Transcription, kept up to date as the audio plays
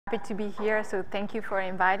Happy to be here, so thank you for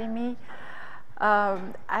inviting me.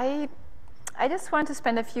 I just want to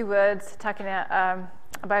spend a few words talking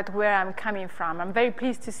about where I'm coming from. I'm very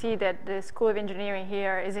pleased to see that the School of Engineering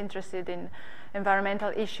here is interested in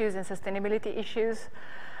environmental issues and sustainability issues.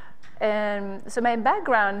 And so my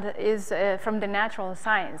background is from the natural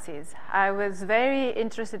sciences. I was very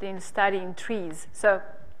interested in studying trees. So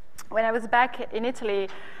when I was back in Italy,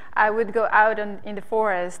 I would go out in the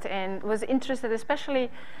forest and was interested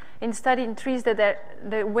especially in studying trees that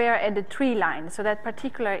were at the tree line. So that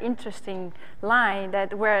particular interesting line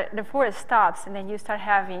where the forest stops and then you start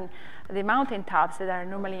having the mountain tops that are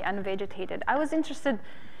normally unvegetated. I was interested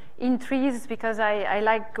in trees because I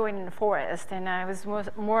like going in the forest, and I was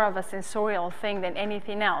more of a sensorial thing than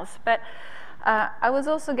anything else. But I was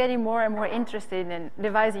also getting more and more interested in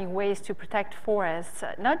devising ways to protect forests,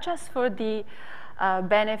 not just for the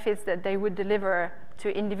benefits that they would deliver to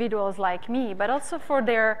individuals like me, but also for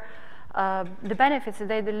the benefits that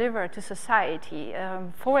they deliver to society.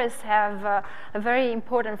 Forests have a very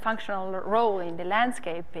important functional role in the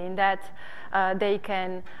landscape in that they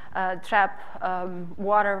can trap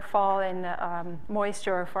waterfall and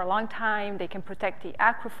moisture for a long time. They can protect the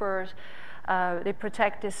aquifers. They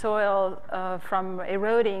protect the soil from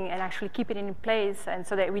eroding and actually keep it in place, and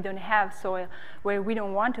so that we don't have soil where we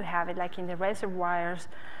don't want to have it, like in the reservoirs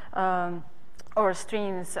or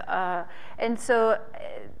streams. And so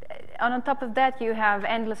on top of that, you have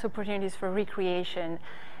endless opportunities for recreation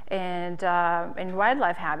and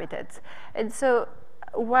wildlife habitats. And so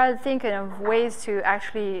while thinking of ways to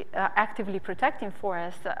actually actively protecting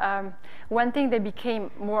forests, one thing that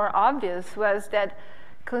became more obvious was that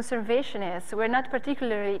conservationists were not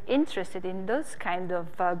particularly interested in those kind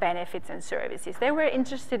of benefits and services. They were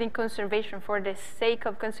interested in conservation for the sake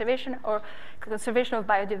of conservation or conservation of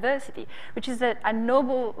biodiversity, which is a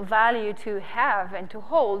noble value to have and to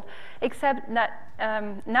hold, except not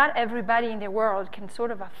everybody in the world can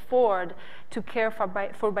sort of afford to care for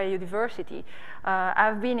biodiversity.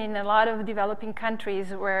 I've been in a lot of developing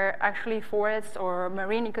countries where actually forests or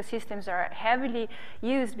marine ecosystems are heavily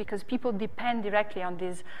used because people depend directly on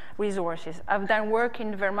these resources. I've done work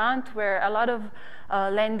in Vermont where a lot of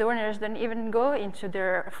landowners don't even go into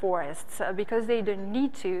their forests because they don't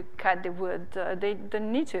need to cut the wood. They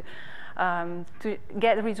don't need to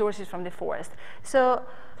get resources from the forest. So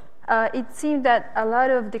it seemed that a lot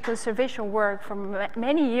of the conservation work for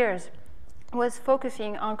many years was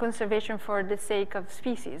focusing on conservation for the sake of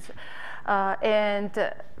species. And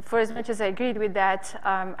for as much as I agreed with that,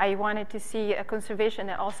 I wanted to see a conservation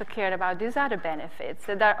that also cared about these other benefits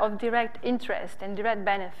that are of direct interest and direct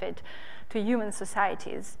benefit to human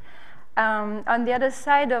societies. On the other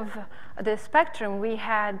side of the spectrum, we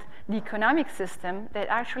had the economic system that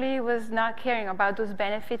actually was not caring about those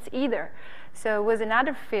benefits either. So it was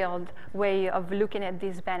another field way of looking at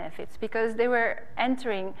these benefits, because they were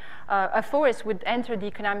entering, a forest would enter the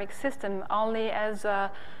economic system only as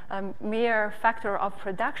a mere factor of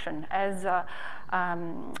production, as a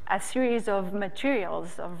series of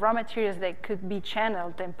materials, of raw materials that could be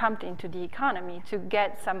channeled and pumped into the economy to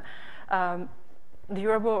get some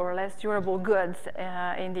durable or less durable goods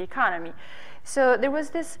in the economy. So there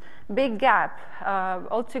was this big gap.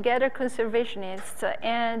 Altogether, conservationists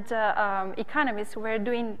and economists were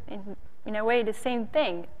doing, in a way, the same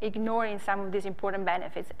thing, ignoring some of these important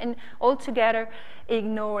benefits, and altogether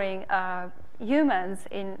ignoring humans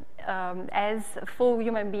as full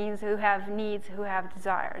human beings who have needs, who have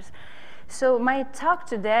desires. So my talk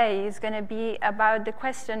today is going to be about the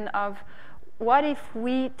question of what if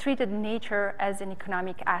we treated nature as an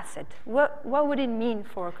economic asset? What would it mean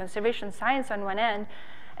for conservation science on one end,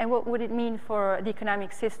 and what would it mean for the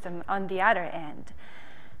economic system on the other end?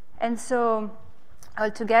 And so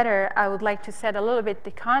altogether, I would like to set a little bit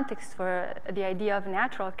the context for the idea of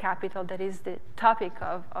natural capital that is the topic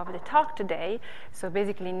of the talk today. So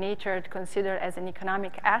basically nature considered as an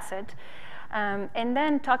economic asset. And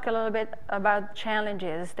then talk a little bit about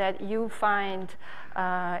challenges that you find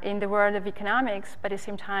in the world of economics, but at the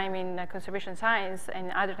same time in conservation science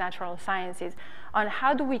and other natural sciences, on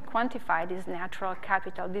how do we quantify this natural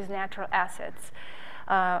capital, these natural assets.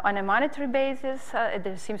 On a monetary basis,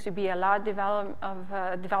 there seems to be a lot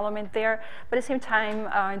of development there, but at the same time,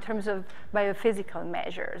 in terms of biophysical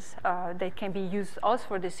measures, they can be used also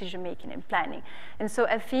for decision-making and planning. And so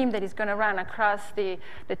a theme that is going to run across the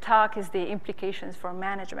talk is the implications for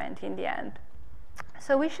management in the end.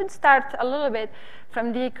 So we should start a little bit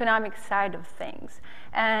from the economic side of things.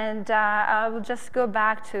 And I will just go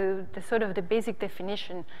back to the basic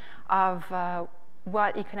definition of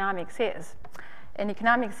what economics is. And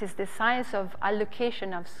economics is the science of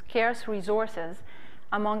allocation of scarce resources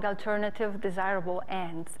among alternative desirable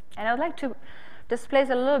ends. And I'd like to just place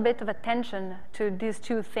a little bit of attention to these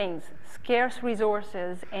two things, scarce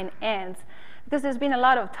resources and ends, because there's been a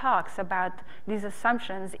lot of talks about these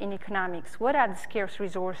assumptions in economics. What are the scarce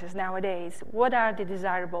resources nowadays? What are the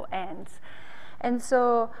desirable ends? And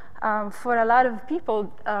so for a lot of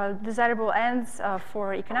people, desirable ends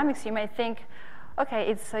for economics, you might think, okay,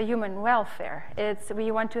 it's human welfare.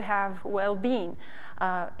 We want to have well-being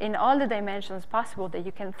in all the dimensions possible that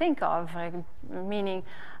you can think of, meaning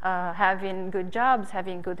having good jobs,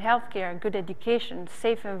 having good healthcare, good education,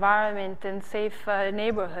 safe environment, and safe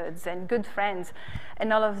neighborhoods, and good friends,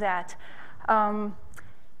 and all of that.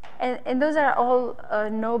 And those are all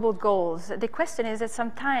noble goals. The question is that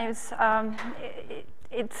sometimes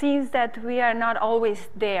it seems that we are not always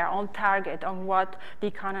there on target on what the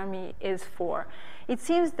economy is for. It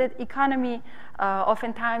seems that economy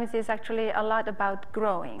oftentimes is actually a lot about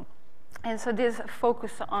growing. And so this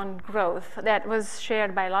focus on growth that was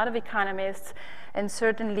shared by a lot of economists, and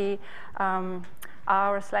certainly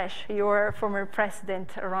your former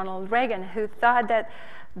president, Ronald Reagan, who thought that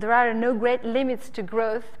there are no great limits to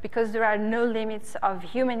growth because there are no limits of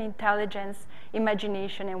human intelligence,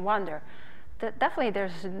 imagination, and wonder. Definitely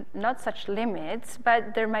there's not such limits,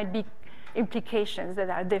 but there might be implications that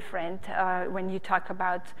are different when you talk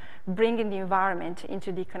about bringing the environment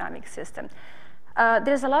into the economic system.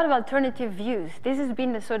 There's a lot of alternative views. This has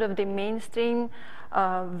been the mainstream,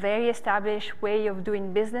 very established way of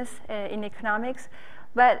doing business in economics,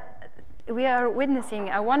 but we are witnessing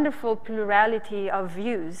a wonderful plurality of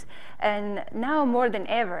views, and now more than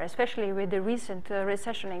ever, especially with the recent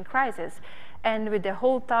recession and crisis, and with the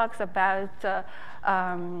whole talks about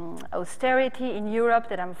austerity in Europe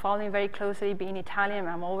that I'm following very closely. Being Italian,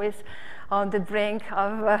 I'm always on the brink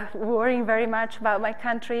of worrying very much about my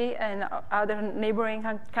country and other neighboring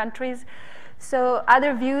countries. So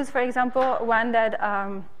other views, for example, one that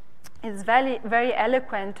is very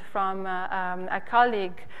eloquent from a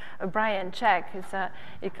colleague, Brian Check, who's an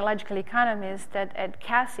ecological economist at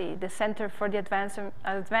CASI, the Center for the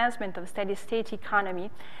Advancement of Steady-State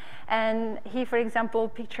Economy. And he, for example,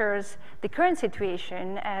 pictures the current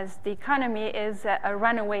situation as the economy is a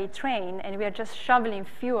runaway train, and we are just shoveling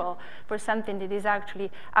fuel for something that is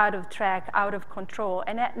actually out of track, out of control.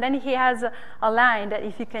 And then he has a line that,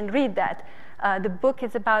 if you can read that, the book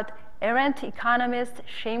is about errant economists,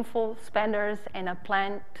 shameful spenders, and a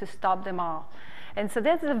plan to stop them all. And so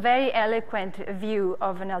that's a very eloquent view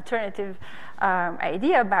of an alternative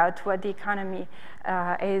idea about what the economy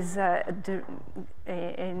is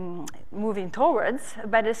moving towards.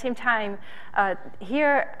 But at the same time,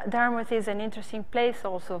 here, Dartmouth is an interesting place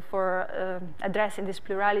also for addressing this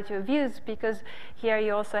plurality of views, because here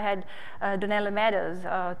you also had Donella Meadows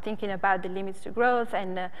thinking about the limits to growth,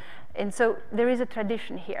 and so there is a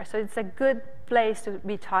tradition here. So it's a good place to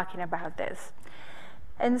be talking about this.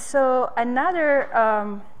 And so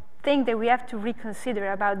another thing that we have to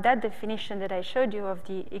reconsider about that definition that I showed you of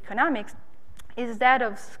the economics is that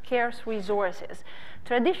of scarce resources.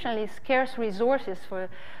 Traditionally, scarce resources for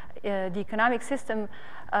the economic system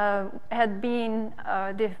had been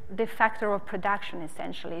the factor of production,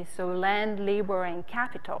 essentially, so land, labor, and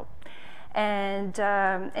capital. And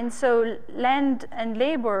so land and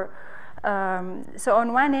labor, so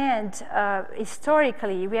on one end,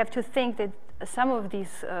 historically, we have to think that some of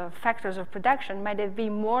these factors of production might have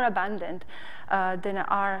been more abundant than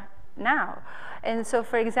are now. And so,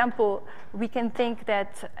 for example, we can think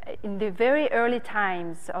that in the very early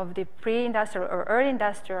times of the pre-industrial or early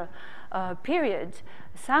industrial period,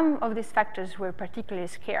 some of these factors were particularly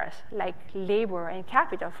scarce, like labor and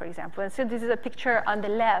capital, for example. And so this is a picture on the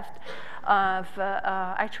left of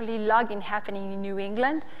actually logging happening in New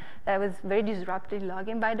England. That was very disruptive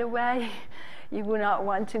logging, by the way. You would not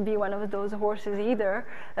want to be one of those horses either,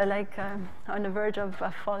 on the verge of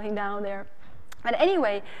falling down there. But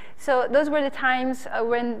anyway, so those were the times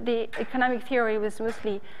when the economic theory was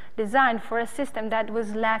mostly designed for a system that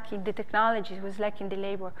was lacking the technology, was lacking the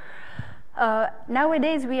labor.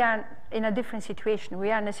 Nowadays, we are in a different situation. We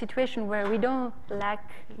are in a situation where we don't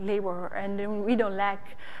lack labor, and we don't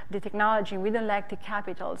lack the technology, we don't lack the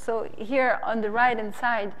capital. So here on the right-hand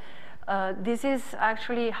side, this is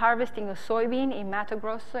actually harvesting a soybean in Mato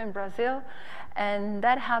Grosso in Brazil, and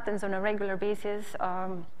that happens on a regular basis.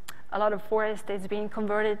 A lot of forest is being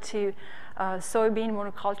converted to soybean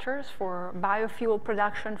monocultures for biofuel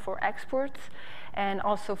production for exports, and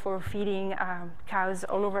also for feeding cows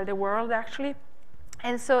all over the world, actually.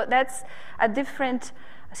 And so that's a different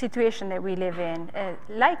situation that we live in.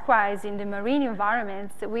 Likewise, in the marine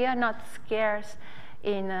environments, we are not scarce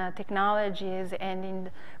in technologies and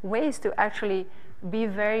in ways to actually be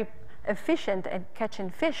very efficient at catching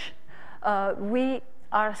fish, we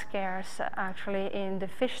are scarce actually in the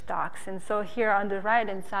fish stocks. And so here on the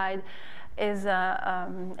right-hand side is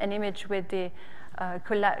an image with the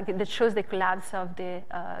that shows the collapse of the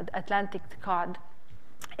Atlantic cod.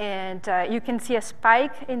 And you can see a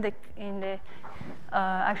spike in the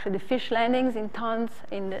actually the fish landings in tons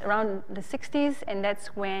around the 60s, and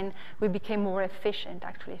that's when we became more efficient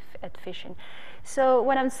actually at fishing. So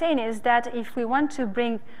what I'm saying is that if we want to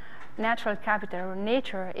bring natural capital or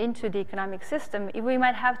nature into the economic system, we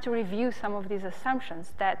might have to review some of these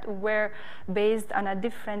assumptions that were based on a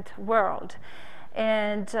different world.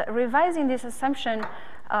 And revising this assumption,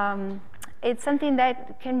 it's something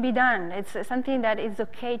that can be done. It's something that is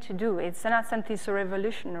okay to do. It's not something so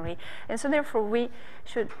revolutionary. And so therefore, we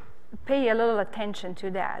should pay a little attention to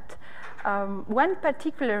that. One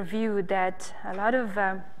particular view that a lot of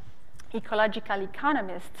ecological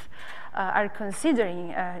economists are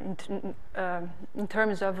considering in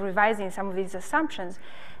terms of revising some of these assumptions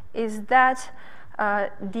is that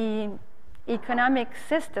the economic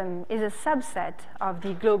system is a subset of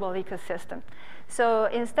the global ecosystem. So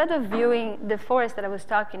instead of viewing the forest that I was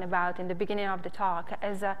talking about in the beginning of the talk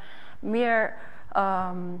as a mere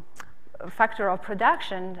factor of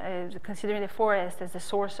production, considering the forest as the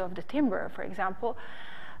source of the timber, for example,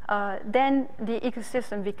 then the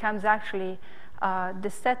ecosystem becomes actually the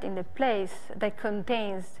setting, the place that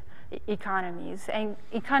contains economies. And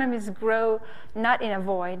economies grow not in a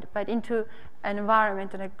void, but into an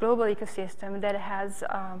environment and a global ecosystem that has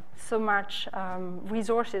so much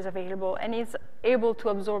resources available and is able to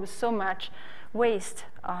absorb so much waste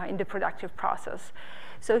in the productive process.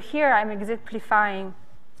 So here I'm exemplifying,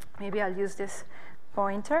 maybe I'll use this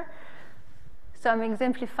pointer. So I'm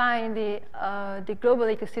exemplifying the global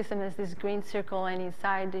ecosystem as this green circle, and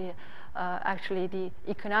inside the actually the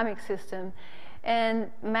economic system. And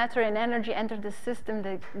matter and energy enter the system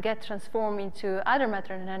that get transformed into other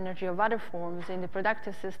matter and energy of other forms in the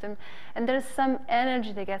productive system. And there's some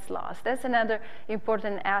energy that gets lost. That's another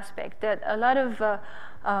important aspect, that a lot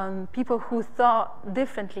of people who thought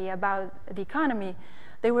differently about the economy,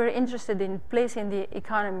 they were interested in placing the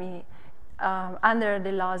economy under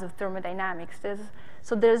the laws of thermodynamics.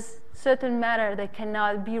 So there's certain matter that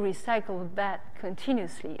cannot be recycled back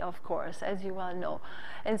continuously, of course, as you well know.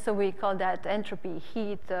 And so we call that entropy,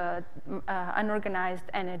 heat, unorganized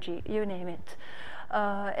energy, you name it.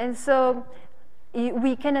 And so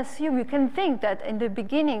we can assume, we can think that in the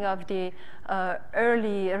beginning of the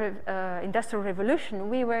early industrial revolution,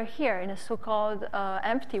 we were here in a so-called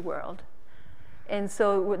empty world. And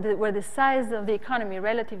so where the size of the economy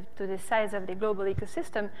relative to the size of the global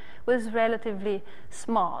ecosystem was relatively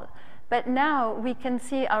small. But now we can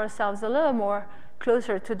see ourselves a little more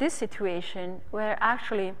closer to this situation where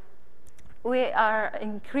actually we are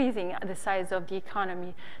increasing the size of the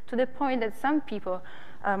economy to the point that some people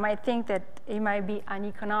might think that it might be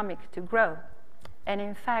uneconomic to grow. And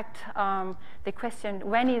in fact, the question,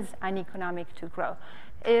 when is uneconomic to grow,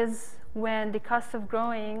 is when the cost of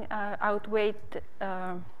growing outweigh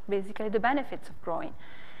basically the benefits of growing.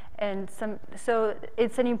 And so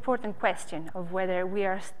it's an important question of whether we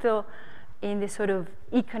are still in this sort of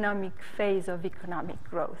economic phase of economic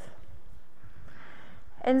growth.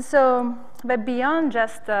 And so, but beyond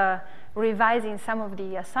just revising some of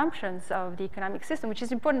the assumptions of the economic system, which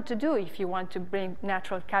is important to do if you want to bring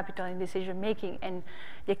natural capital in decision-making and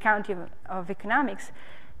the accounting of economics,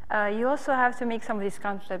 you also have to make some of these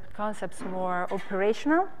concepts more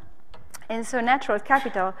operational. And so natural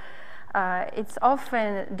capital, it's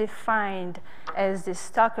often defined as the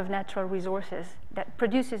stock of natural resources that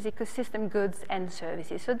produces ecosystem goods and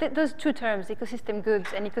services. So those two terms, ecosystem goods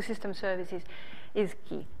and ecosystem services, is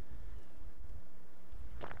key.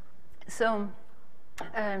 So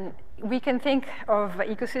we can think of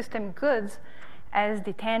ecosystem goods as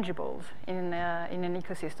the tangibles in an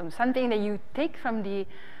ecosystem, something that you take from the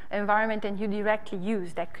environment and you directly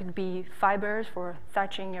use. That could be fibers for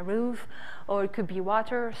thatching a roof, or it could be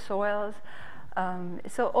water, soils.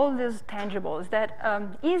 So all those tangibles that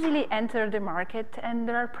easily enter the market, and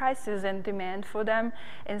there are prices and demand for them,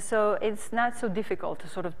 and so it's not so difficult to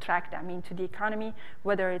sort of track them into the economy,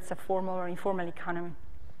 whether it's a formal or informal economy.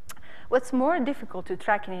 What's more difficult to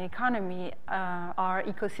track in an economy are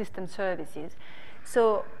ecosystem services.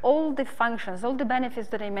 So all the functions, all the benefits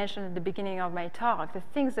that I mentioned at the beginning of my talk, the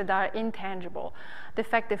things that are intangible, the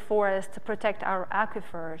fact that forests protect our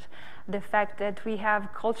aquifers, the fact that we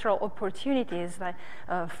have cultural opportunities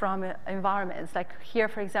from environments, like here,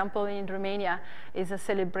 for example, in Romania, is a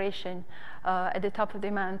celebration at the top of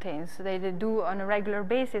the mountains. They do on a regular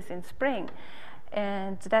basis in spring.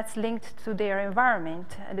 and that's linked to their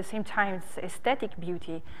environment. At the same time, it's aesthetic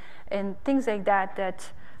beauty and things like that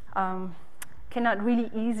that cannot really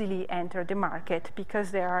easily enter the market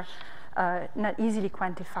because they are not easily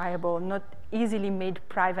quantifiable, not easily made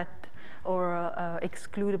private or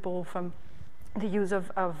excludable from the use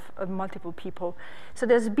of multiple people. So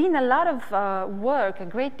there's been a lot of work, a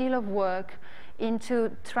great deal of work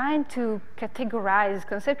into trying to categorize,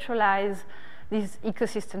 conceptualize these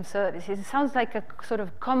ecosystem services. It sounds like a sort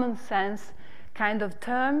of common sense kind of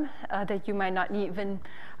term that you might not even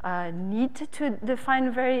need to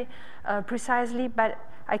define very precisely, but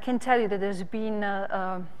I can tell you that there's been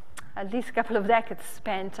at least a couple of decades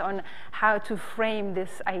spent on how to frame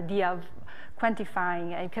this idea of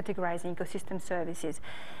quantifying and categorizing ecosystem services.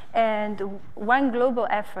 And one global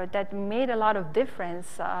effort that made a lot of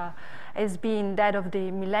difference has been that of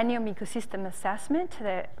the Millennium Ecosystem Assessment.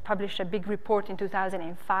 They published a big report in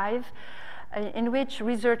 2005 in which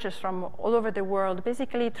researchers from all over the world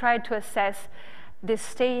basically tried to assess the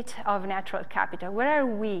state of natural capital. Where are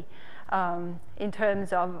we in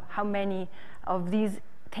terms of how many of these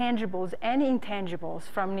tangibles and intangibles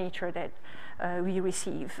from nature that we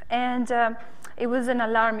receive? And it was an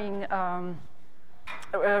alarming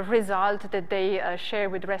result that they share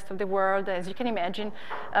with the rest of the world. As you can imagine,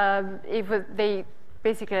 they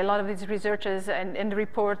basically, a lot of these researchers and the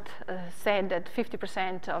report said that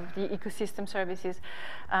 50% of the ecosystem services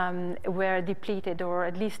were depleted, or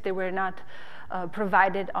at least they were not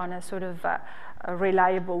provided on a sort of a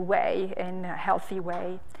reliable way and a healthy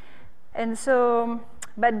way. And so,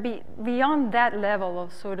 but beyond that level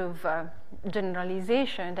of sort of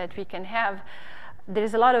generalization that we can have,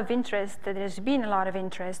 there's a lot of interest, there's been a lot of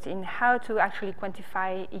interest in how to actually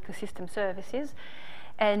quantify ecosystem services.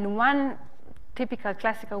 And one typical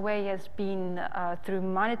classical way has been through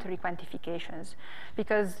monetary quantifications,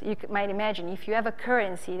 because you might imagine if you have a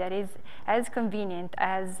currency that is as convenient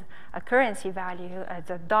as a currency value, as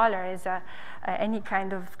a dollar, as any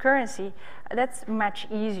kind of currency, that's much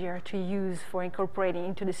easier to use for incorporating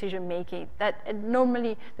into decision making. That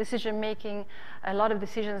normally decision making, a lot of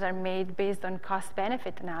decisions are made based on cost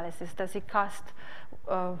benefit analysis. Does it cost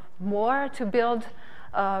more to build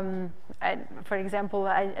for example,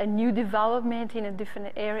 a new development in a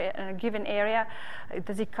different area, in a given area?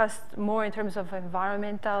 Does it cost more in terms of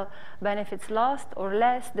environmental benefits lost or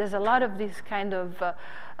less? There's a lot of this kind of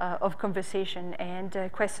conversation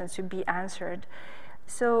and questions to be answered.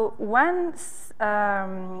 So once,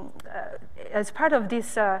 as part of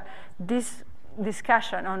this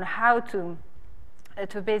discussion on how to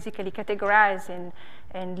basically categorize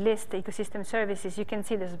and list ecosystem services, you can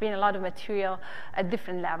see there's been a lot of material at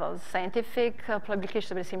different levels, scientific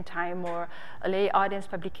publications at the same time, or lay audience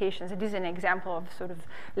publications. It is an example of sort of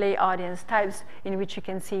lay audience types in which you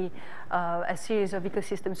can see a series of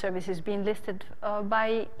ecosystem services being listed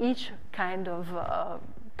by each kind of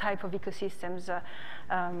type of ecosystems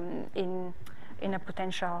in a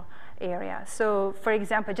potential area. So for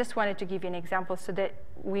example, I just wanted to give you an example so that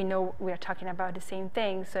we know we're talking about the same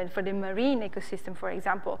thing. So for the marine ecosystem, for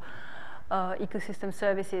example, ecosystem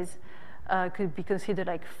services could be considered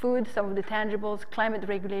like food, some of the tangibles. Climate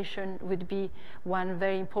regulation would be one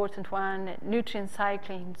very important one. Nutrient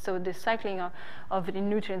cycling, so the cycling of the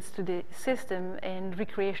nutrients to the system, and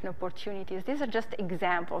recreation opportunities. These are just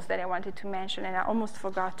examples that I wanted to mention, and I almost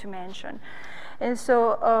forgot to mention. And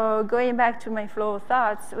so going back to my flow of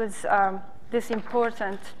thoughts was this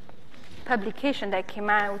important publication that came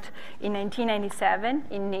out in 1997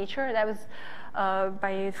 in Nature. That was by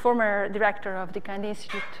a former director of the Kennedy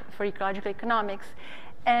Institute for Ecological Economics.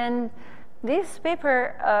 And this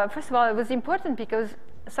paper, first of all, it was important because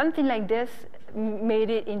something like this made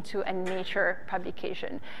it into a Nature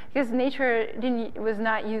publication, because Nature was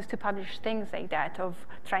not used to publish things like that, of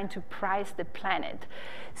trying to price the planet.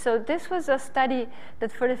 So this was a study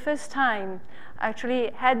that for the first time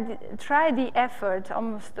actually had tried the effort,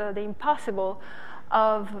 almost the impossible,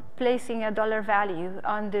 of placing a dollar value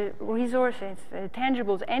on the resources,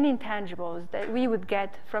 tangibles and intangibles, that we would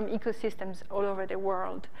get from ecosystems all over the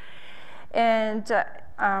world. And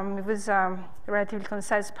it was a relatively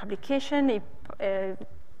concise publication.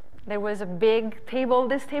 There was a big table.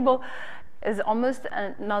 This table is almost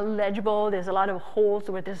not legible. There's a lot of holes.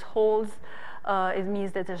 Where there's holes, it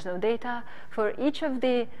means that there's no data. For each of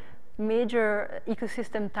the major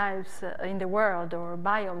ecosystem types in the world, or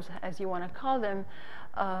biomes as you want to call them,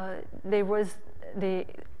 there was the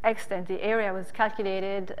extent, the area was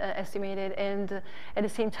calculated, estimated, and at the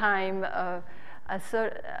same time a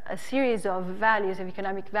series of values, of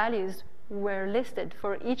economic values, were listed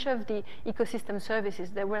for each of the ecosystem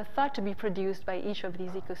services that were thought to be produced by each of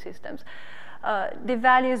these ecosystems. The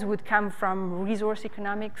values would come from resource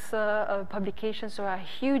economics publications, so a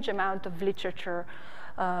huge amount of literature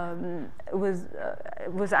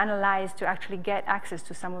was analyzed to actually get access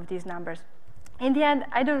to some of these numbers. In the end,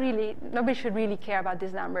 nobody should really care about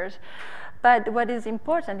these numbers. But what is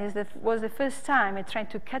important is that it was the first time I tried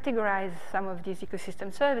to categorize some of these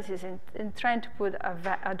ecosystem services and trying to put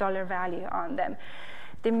a dollar value on them.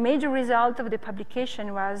 The major result of the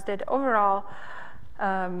publication was that overall,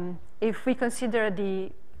 if we consider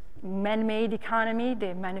the man-made economy,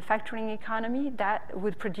 the manufacturing economy, that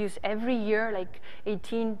would produce every year like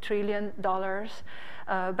 $18 trillion.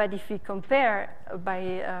 But if we compare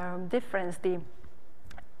by difference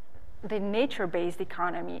the nature-based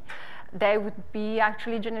economy, they would be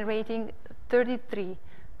actually generating $33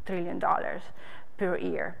 trillion per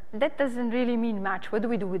year. That doesn't really mean much. What do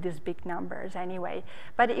we do with these big numbers anyway?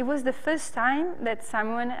 But it was the first time that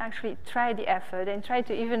someone actually tried the effort and tried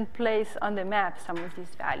to even place on the map some of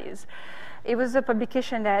these values. It was a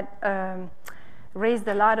publication that raised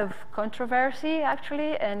a lot of controversy,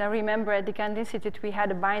 actually. And I remember at the Gandhi Institute, we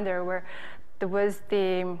had a binder where there was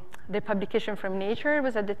the publication from Nature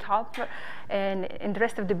was at the top, and in the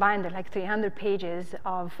rest of the binder, like 300 pages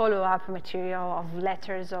of follow-up material, of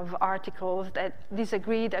letters, of articles that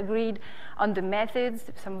disagreed, agreed on the methods.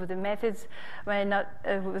 Some of the methods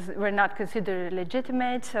were not considered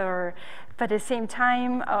legitimate, but at the same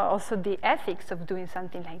time, also the ethics of doing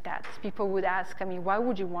something like that. People would ask, I mean, why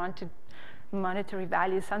would you want to monetary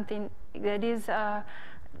value something that is,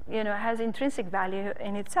 has intrinsic value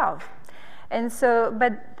in itself? And so,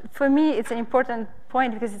 but for me, it's an important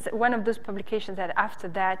point because it's one of those publications that after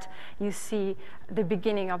that, you see the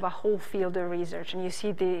beginning of a whole field of research, and you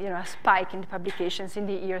see the a spike in the publications in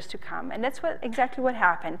the years to come. And that's exactly what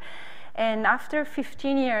happened. And after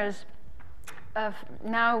 15 years,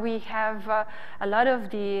 now we have a lot of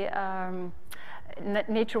the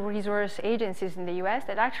natural resource agencies in the US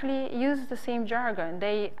that actually use the same jargon.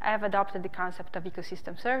 They have adopted the concept of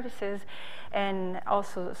ecosystem services and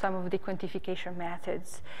also some of the quantification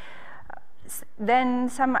methods.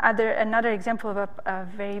 Then another example of a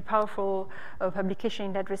very powerful publication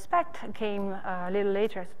in that respect came a little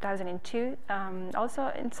later, 2002,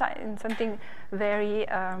 also in something very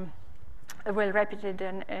well-reputed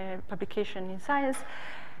publication in Science.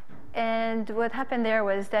 And what happened there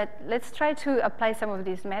was that let's try to apply some of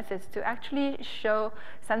these methods to actually show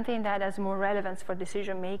something that has more relevance for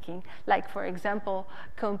decision making. Like, for example,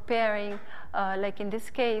 comparing, like in this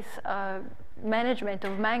case, management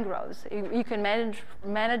of mangroves. You can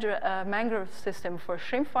manage a mangrove system for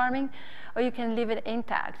shrimp farming, or you can leave it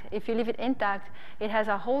intact. If you leave it intact, it has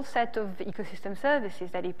a whole set of ecosystem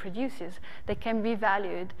services that it produces that can be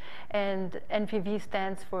valued. And NPV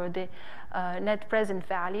stands for the net present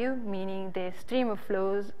value, meaning the stream of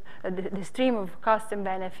flows, the stream of costs and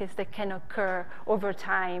benefits that can occur over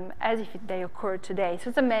time as if they occur today. So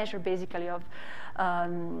it's a measure basically of a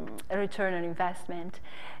return on investment.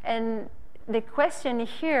 And the question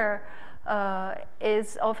here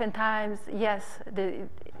is oftentimes, yes,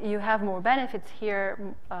 you have more benefits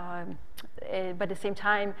here, but at the same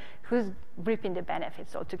time, who's reaping the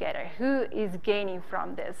benefits altogether? Who is gaining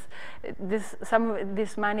from this? Some of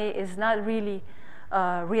this money is not really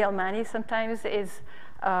real money. Sometimes is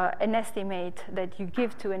an estimate that you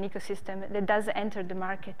give to an ecosystem that doesn't enter the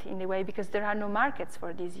market in a way because there are no markets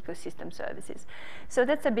for these ecosystem services. So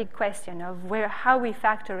that's a big question of how we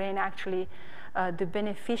factor in actually the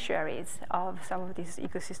beneficiaries of some of these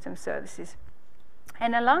ecosystem services.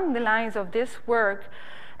 And along the lines of this work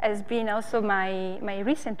has been also my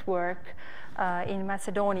recent work in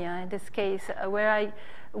Macedonia, in this case, where I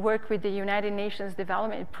work with the United Nations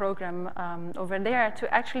Development Program over there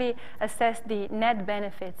to actually assess the net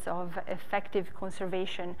benefits of effective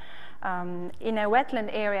conservation in a wetland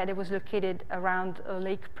area that was located around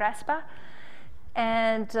Lake Prespa.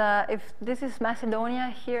 And if this is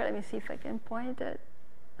Macedonia here, let me see if I can point it.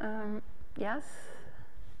 Yes,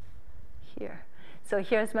 here. So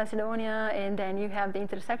here's Macedonia, and then you have the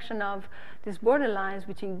intersection of these borderlines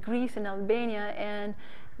between Greece and Albania, and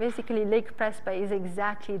basically Lake Prespa is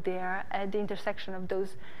exactly there at the intersection of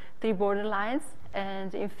those three borderlines.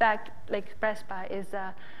 And in fact, Lake Prespa is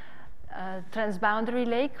a transboundary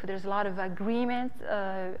lake. There's a lot of agreement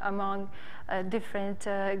among different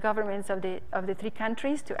governments of the three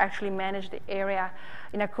countries to actually manage the area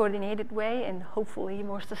in a coordinated way and hopefully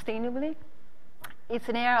more sustainably. It's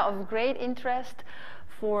an area of great interest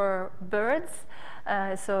for birds.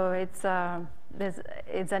 So it's on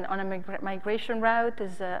a migration route.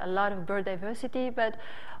 There's a lot of bird diversity, but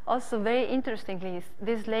also very interestingly,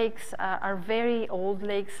 these lakes are very old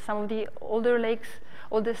lakes. Some of the older lakes,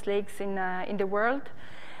 oldest lakes in the world.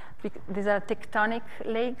 These are tectonic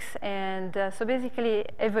lakes, and so basically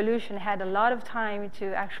evolution had a lot of time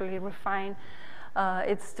to actually refine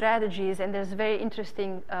its strategies, and there's very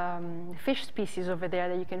interesting fish species over there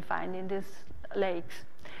that you can find in these lakes.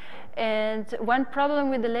 And one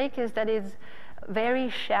problem with the lake is that it's very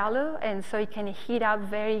shallow, and so it can heat up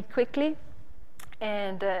very quickly.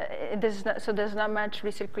 And there's not much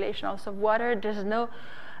recirculation also of water. There's no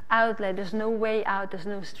outlet, there's no way out, there's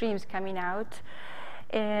no streams coming out.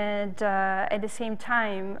 And at the same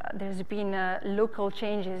time, there's been local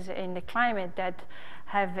changes in the climate that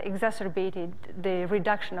have exacerbated the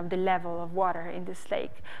reduction of the level of water in this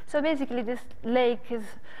lake. So basically, this lake is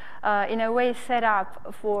in a way set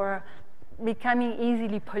up for becoming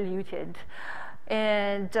easily polluted.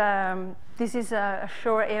 And this is a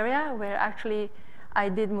shore area where actually I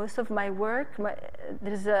did most of my work.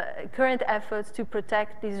 There's current efforts to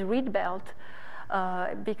protect this reed belt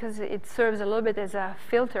because it serves a little bit as a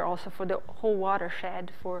filter also for the whole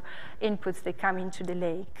watershed for inputs that come into the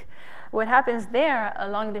lake. What happens there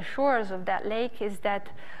along the shores of that lake is that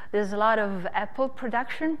there's a lot of apple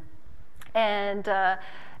production, and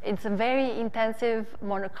it's a very intensive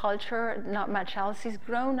monoculture. Not much else is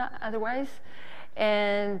grown otherwise.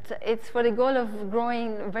 And it's for the goal of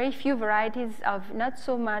growing very few varieties of not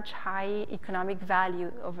so much high economic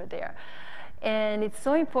value over there. And it's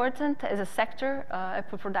so important as a sector,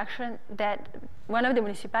 apple production, that one of the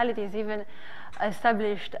municipalities even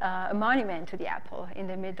established a monument to the apple in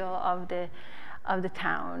the middle of the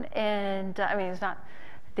town. And I mean, it's not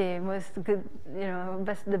the most good,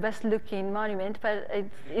 the best looking monument, but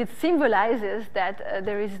it symbolizes that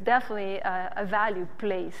there is definitely a value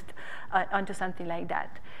placed onto something like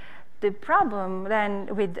that. The problem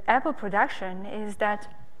then with apple production is that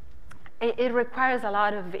it requires a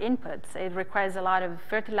lot of inputs. It requires a lot of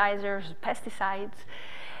fertilizers, pesticides,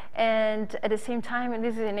 and at the same time, and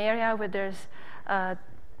this is an area where there's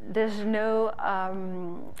no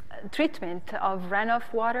treatment of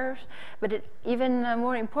runoff waters, but even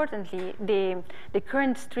more importantly, the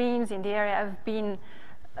current streams in the area have been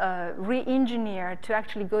re-engineered to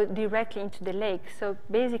actually go directly into the lake. So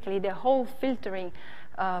basically, the whole filtering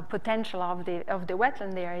potential of the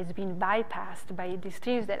wetland there is being bypassed by the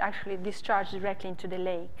streams that actually discharge directly into the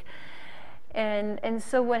lake. And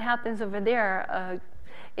so what happens over there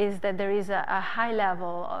is that there is a high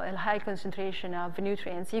level, a high concentration of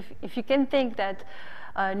nutrients. If you can think that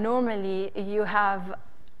normally you have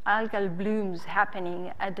algal blooms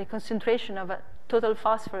happening at the concentration of a total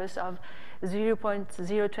phosphorus of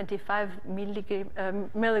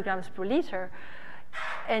 0.025 milligrams per liter,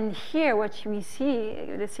 and here what we see,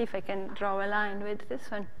 let's see if I can draw a line with this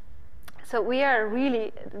one. So we are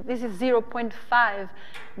really, this is 0.5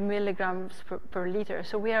 milligrams per liter.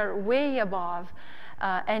 So we are way above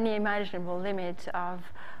any imaginable limit of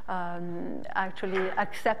actually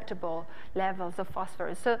acceptable levels of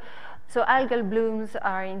phosphorus. So algal blooms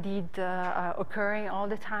are indeed occurring all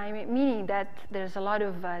the time, meaning that there's a lot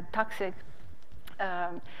of toxic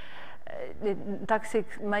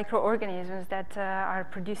microorganisms that are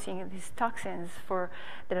producing these toxins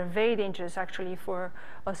that are very dangerous actually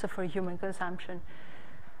also for human consumption,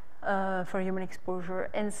 for human exposure.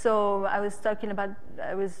 And so I was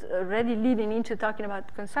already leading into talking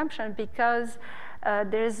about consumption because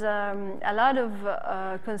there's a lot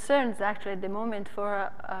of concerns actually at the moment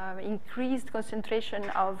for increased concentration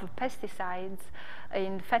of pesticides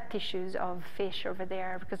in fat tissues of fish over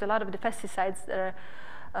there, because a lot of the pesticides that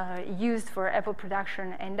are used for apple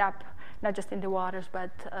production end up not just in the waters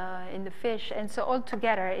but in the fish, and so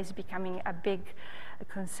altogether it's becoming a big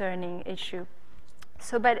concerning issue.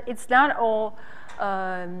 So, but it's not all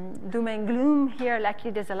doom and gloom here.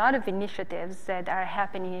 Luckily, there's a lot of initiatives that are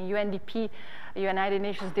happening. UNDP, United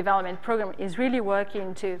Nations Development Program, is really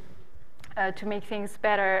working to make things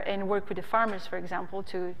better and work with the farmers, for example,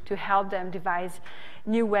 to help them devise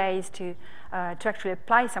new ways to actually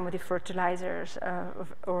apply some of the fertilizers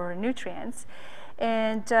or nutrients.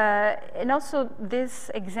 And also this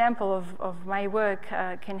example of my work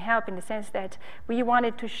can help in the sense that we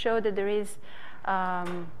wanted to show that there is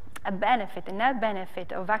a benefit, a net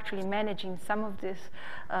benefit of actually managing some of this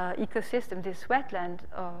ecosystem, this wetland,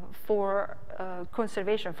 for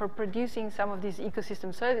conservation, for producing some of these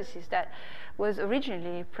ecosystem services that was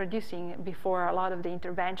originally producing before a lot of the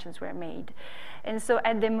interventions were made. And so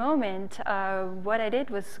at the moment, what I did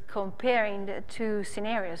was comparing the two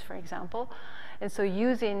scenarios, for example. And so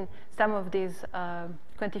using some of these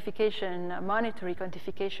quantification, monetary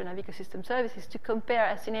quantification of ecosystem services to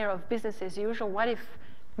compare a scenario of business as usual. What if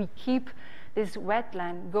we keep this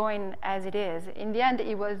wetland going as it is? In the end,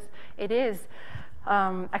 it is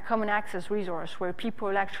a common access resource where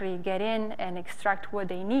people actually get in and extract what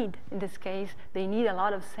they need. In this case, they need a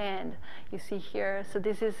lot of sand, you see here. So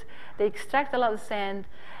they extract a lot of sand,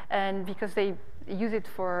 and because they use it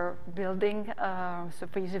for building, so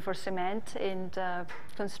they use it for cement and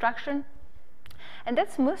construction. And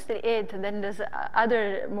that's mostly it. Then there's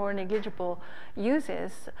other more negligible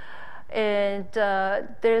uses. And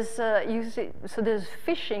there's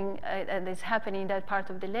fishing that is happening in that part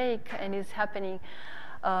of the lake, and is happening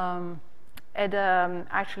at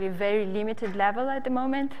actually a very limited level at the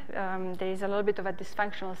moment. There is a little bit of a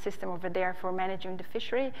dysfunctional system over there for managing the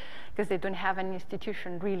fishery because they don't have an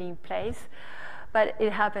institution really in place. But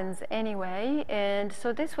it happens anyway, and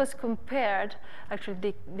so this was compared,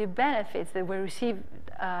 actually the benefits that were received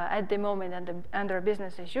at the moment under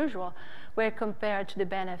business as usual were compared to the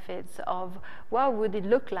benefits of what would it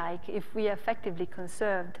look like if we effectively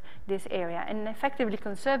conserved this area. And effectively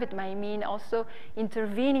conserve it might mean also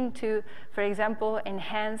intervening to, for example,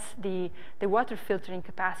 enhance the water filtering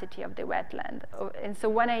capacity of the wetland. And so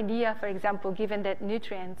one idea, for example, given that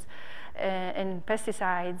nutrients and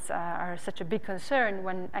pesticides are such a big concern,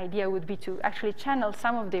 one idea would be to actually channel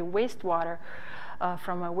some of the wastewater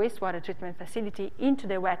from a wastewater treatment facility into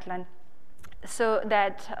the wetland, so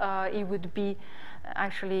that it would be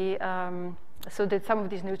actually, so that some of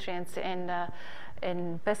these nutrients and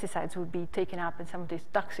pesticides would be taken up, and some of these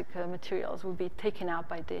toxic materials would be taken up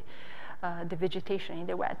by the vegetation in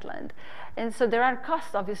the wetland. And so there are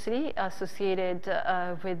costs, obviously, associated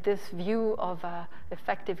with this view of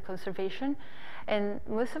effective conservation. And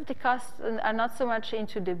most of the costs are not so much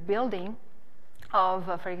into the building of,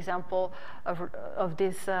 for example, of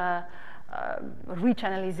this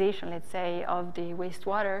rechannelization, let's say, of the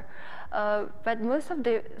wastewater, but most of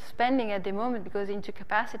the spending at the moment goes into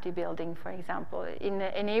capacity building, for example, in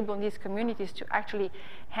enabling these communities to actually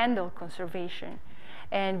handle conservation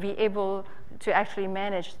and be able to actually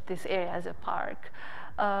manage this area as a park.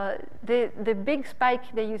 The big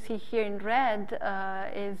spike that you see here in red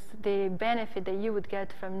is the benefit that you would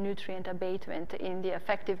get from nutrient abatement in the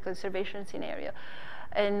effective conservation scenario.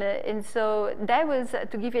 And so that was,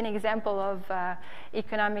 to give you an example of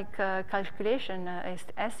economic calculation,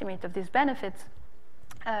 estimate of these benefits.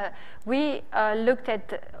 We looked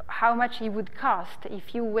at how much it would cost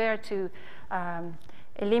if you were to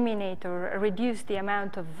eliminate or reduce the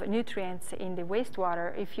amount of nutrients in the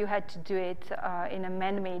wastewater if you had to do it in a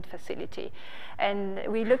man-made facility. And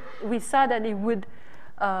we saw that it would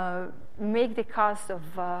make the cost of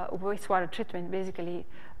wastewater treatment basically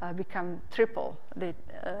become triple the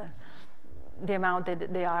amount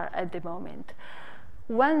that they are at the moment.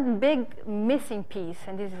 One big missing piece,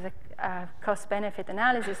 and this is a cost-benefit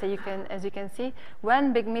analysis that as you can see,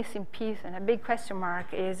 one big missing piece and a big question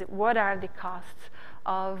mark is what are the costs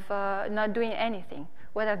of not doing anything?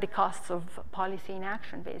 What are the costs of policy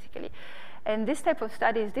inaction, basically? And this type of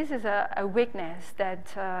studies, this is a weakness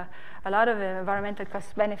that a lot of environmental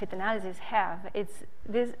cost-benefit analysis have. It's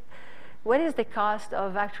this: what is the cost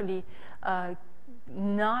of actually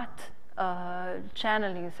not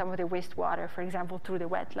channeling some of the wastewater, for example, through the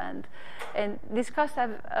wetland? And these costs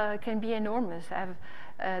can be enormous.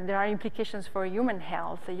 There are implications for human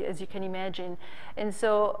health, as you can imagine. And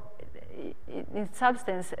so, in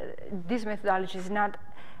substance, this methodology is not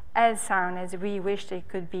as sound as we wish it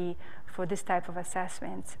could be for this type of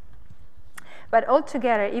assessments. But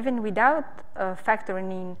altogether, even without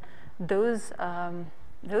factoring in those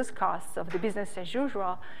costs of the business as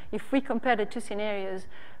usual, if we compare the two scenarios,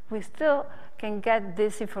 we still can get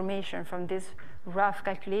this information from these rough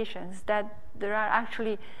calculations that there are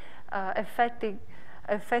actually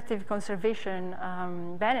effective conservation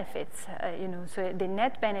benefits. So the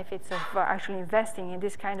net benefits of actually investing in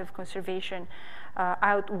this kind of conservation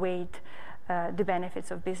outweighed the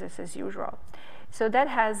benefits of business as usual. So that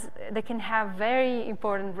can have very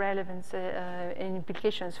important relevance and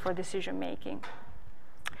implications for decision making.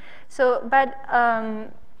 So, but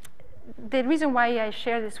the reason why I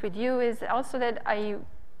share this with you is also that I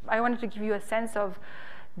wanted to give you a sense of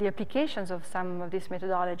the applications of some of these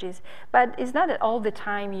methodologies, but it's not at all the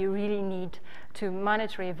time you really need to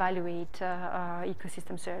monitor, evaluate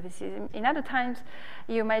ecosystem services. In other times,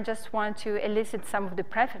 you might just want to elicit some of the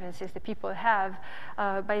preferences that people have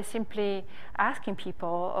by simply asking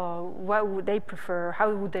people what would they prefer,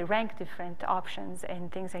 how would they rank different options,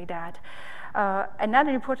 and things like that.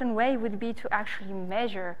 Another important way would be to actually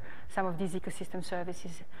measure some of these ecosystem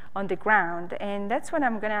services on the ground, and that's what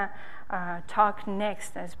I'm going to talk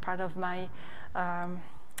next as part of my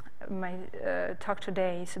talk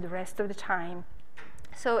today, so the rest of the time.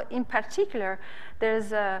 So in particular,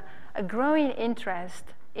 there's a growing interest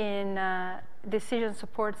in decision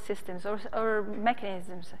support systems or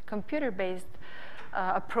mechanisms, computer-based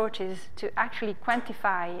approaches to actually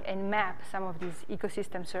quantify and map some of these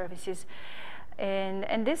ecosystem services.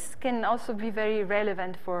 And this can also be very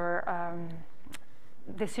relevant for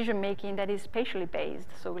decision-making that is spatially based,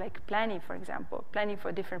 so like planning, for example, planning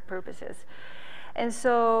for different purposes. And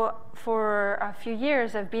so for a few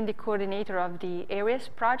years, I've been the coordinator of the ARIES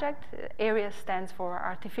project. ARIES stands for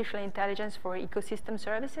Artificial Intelligence for Ecosystem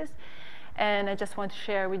Services. And I just want to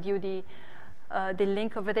share with you the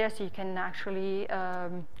link over there so you can actually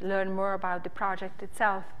learn more about the project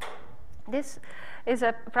itself. This is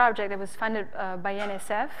a project that was funded by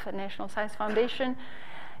NSF, National Science Foundation,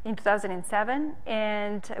 in 2007,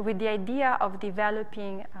 and with the idea of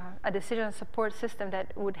developing a decision support system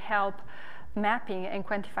that would help mapping and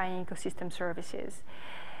quantifying ecosystem services.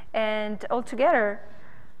 And altogether,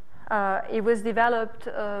 it was developed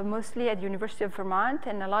mostly at the University of Vermont,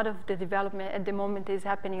 and a lot of the development at the moment is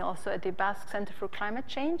happening also at the Basque Center for Climate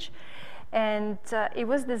Change. And it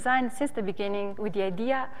was designed since the beginning with the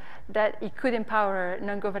idea that it could empower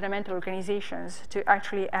non-governmental organizations to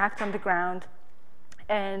actually act on the ground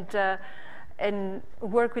and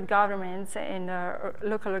work with governments and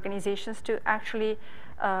local organizations to actually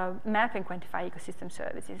map and quantify ecosystem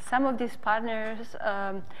services. Some of these partners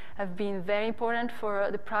have been very important for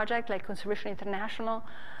the project, like Conservation International,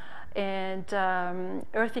 and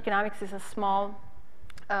Earth Economics is a small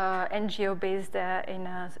NGO based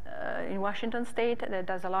in Washington State that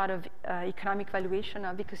does a lot of economic valuation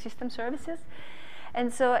of ecosystem services.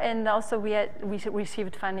 And so, and also we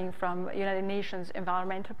received funding from United Nations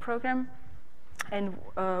Environmental Program and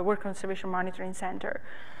World Conservation Monitoring Center.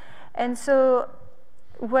 And so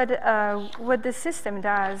what the system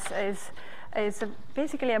does is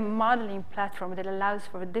basically a modeling platform that allows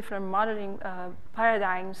for different modeling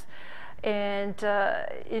paradigms, and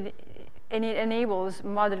it enables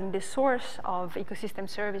modeling the source of ecosystem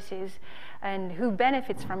services and who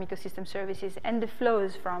benefits from ecosystem services and the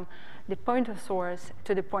flows from the point of source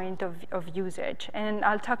to the point of usage. And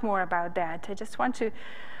I'll talk more about that. I just want to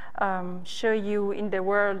show you in the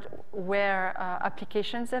world where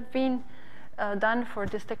applications have been done for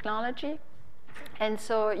this technology. And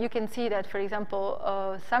so you can see that, for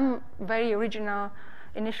example, some very original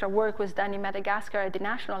initial work was done in Madagascar at the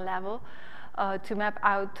national level to map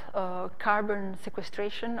out carbon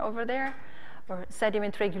sequestration over there, or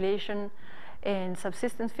sediment regulation in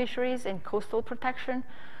subsistence fisheries and coastal protection,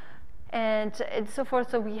 and so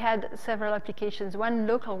forth. So we had several applications. One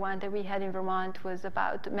local one that we had in Vermont was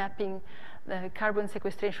about mapping the carbon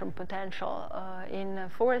sequestration potential in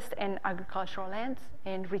forest and agricultural lands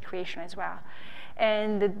and recreation as well.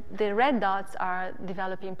 And the red dots are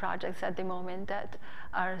developing projects at the moment that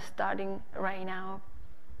are starting right now,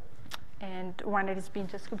 and one that has been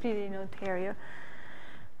just completed in Ontario.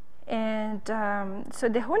 And so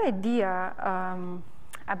the whole idea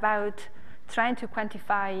about trying to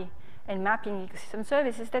quantify and mapping ecosystem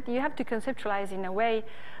services is that you have to conceptualize in a way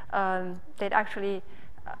that actually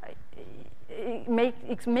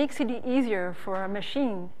it makes it easier for a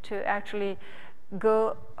machine to actually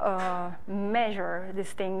go measure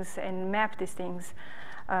these things and map these things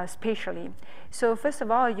spatially. So first of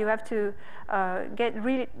all, you have to get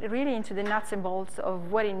really into the nuts and bolts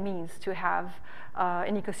of what it means to have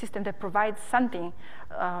an ecosystem that provides something,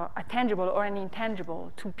 a tangible or an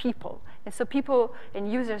intangible, to people. And so people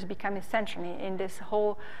and users become essentially in this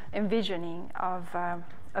whole envisioning of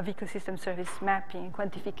ecosystem service mapping and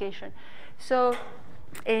quantification. So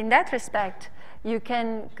in that respect, you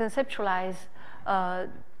can conceptualize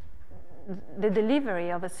the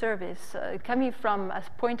delivery of a service coming from a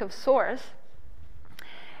point of source,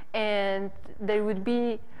 and there would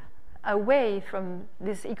be a way from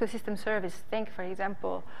this ecosystem service. Think, for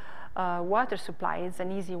example, water supply is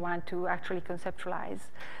an easy one to actually conceptualize.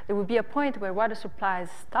 There would be a point where water supply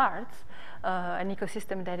starts, an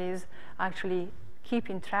ecosystem that is actually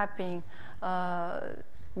trapping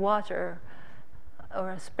water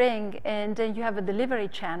or a spring, and then you have a delivery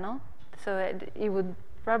channel, so it would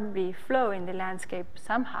probably flow in the landscape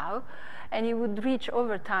somehow, and it would reach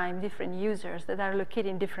over time different users that are located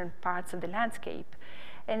in different parts of the landscape.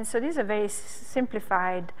 And so this is a very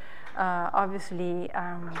simplified, obviously,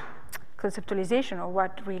 conceptualization of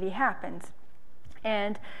what really happens.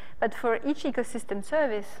 But for each ecosystem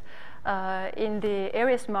service, in the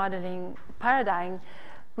ARIES modeling paradigm,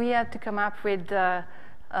 we have to come up with an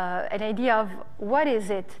idea of what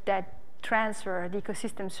is it that transfer the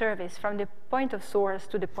ecosystem service from the point of source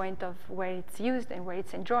to the point of where it's used and where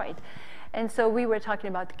it's enjoyed. And so we were talking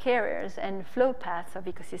about carriers and flow paths of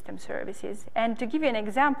ecosystem services. And to give you an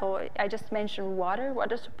example, I just mentioned water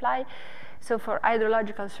supply. So for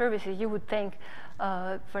hydrological services, you would think,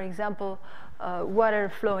 for example, water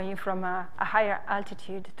flowing from a higher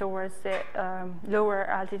altitude towards the lower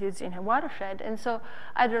altitudes in a watershed. And so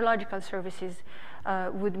hydrological services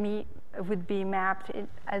would be mapped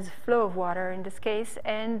as flow of water in this case.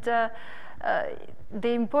 And the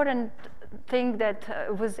important thing that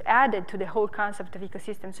was added to the whole concept of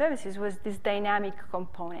ecosystem services was this dynamic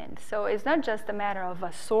component. So it's not just a matter of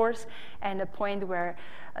a source and a point where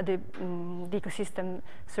the ecosystem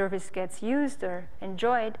service gets used or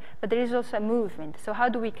enjoyed, but there is also a movement. So how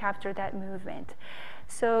do we capture that movement?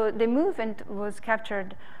 So the movement was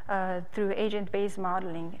captured through agent-based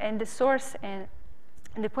modeling, and the source and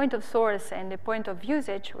the point of source and the point of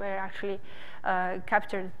usage were actually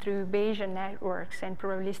captured through Bayesian networks and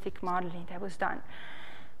probabilistic modeling that was done.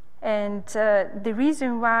 And the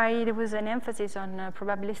reason why there was an emphasis on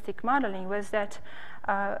probabilistic modeling was that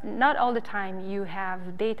not all the time you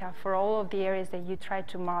have data for all of the areas that you try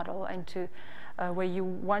to model and to where you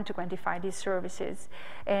want to quantify these services.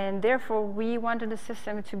 And therefore, we wanted the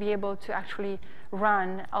system to be able to actually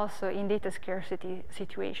run also in data scarcity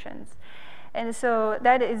situations. And so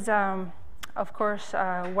that is, of course,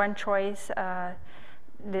 one choice that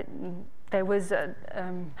was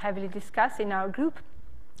heavily discussed in our group.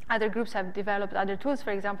 Other groups have developed other tools,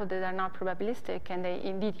 for example, that are not probabilistic, and they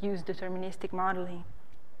indeed use deterministic modeling.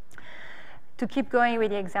 To keep going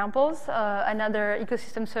with the examples, another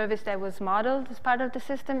ecosystem service that was modeled as part of the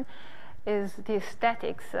system is the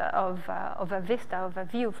aesthetics of a vista, of a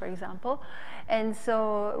view, for example. And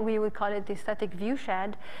so we would call it the static view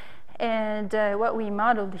shed. And what we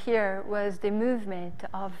modeled here was the movement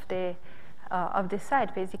of the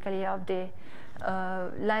site, basically, of the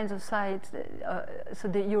lines of sight, so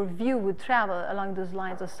that your view would travel along those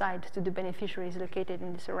lines of sight to the beneficiaries located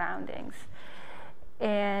in the surroundings.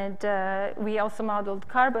 And we also modeled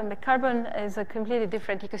carbon, but carbon is a completely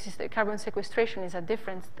different ecosystem. Carbon sequestration is a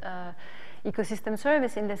different ecosystem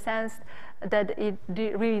service in the sense that it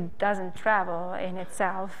really doesn't travel in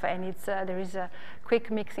itself, and it's, there is a quick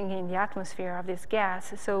mixing in the atmosphere of this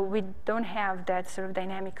gas, so we don't have that sort of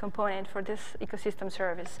dynamic component for this ecosystem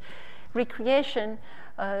service. Recreation,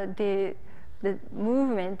 the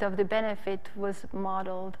movement of the benefit was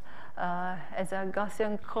modeled as a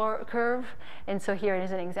Gaussian curve, and so here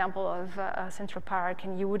is an example of Central Park,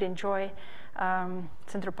 and you would enjoy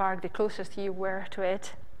Central Park the closest you were to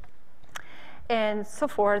it, and so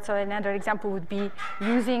forth. So another example would be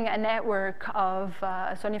using a network of,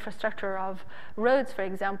 so an infrastructure of roads, for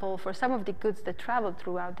example, for some of the goods that travel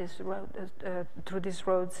throughout this road, through these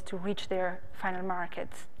roads to reach their final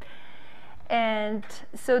markets. And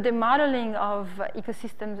so the modeling of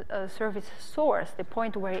ecosystem service source, the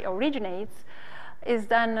point where it originates, is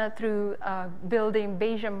done through building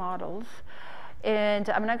Bayesian models. And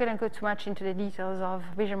I'm not going to go too much into the details of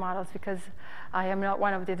Bayesian models because I am not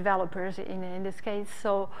one of the developers in this case.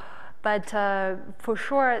 So, but for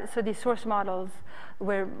sure, so the source models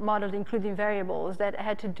were modeled including variables that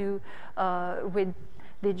had to do with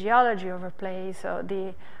the geology of a place, or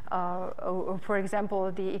the, or for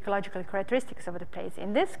example, the ecological characteristics of the place.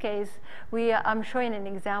 In this case, I'm showing an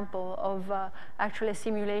example of actually a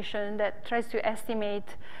simulation that tries to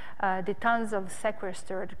estimate the tons of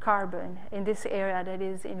sequestered carbon in this area that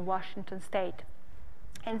is in Washington state.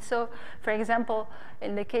 And so, for example,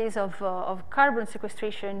 in the case of carbon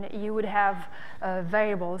sequestration, you would have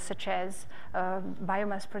variables such as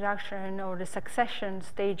biomass production or the succession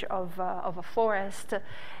stage of a forest,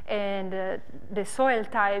 and the soil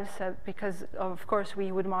types, because of course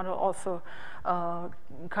we would model also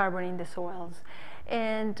carbon in the soils.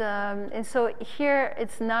 And so here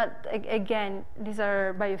it's not, again, these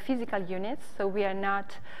are biophysical units, so we are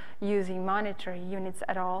not using monetary units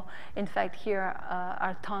at all. In fact, here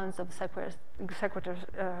are tons of sequestered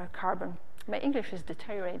carbon. My English is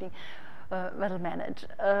deteriorating, well managed.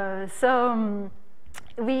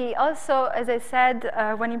 We also, as I said,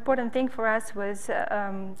 one important thing for us was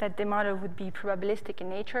that the model would be probabilistic in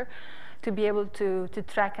nature, to be able to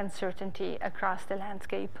track uncertainty across the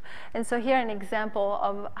landscape. And so here an example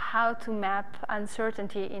of how to map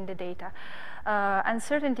uncertainty in the data.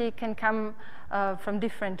 Uncertainty can come from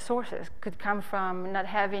different sources. Could come from not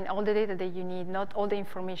having all the data that you need, not all the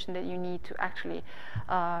information that you need to actually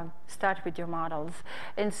start with your models.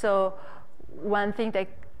 And so one thing that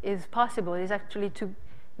is possible is actually to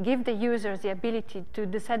give the users the ability to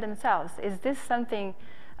decide themselves, is this something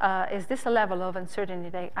is this a level of uncertainty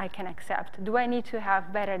that I can accept? Do I need to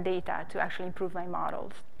have better data to actually improve my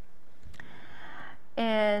models?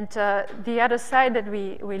 And the other side that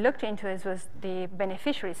we looked into was the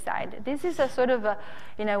beneficiary side. This is a sort of,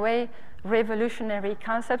 in a way, revolutionary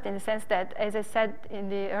concept in the sense that, as I said in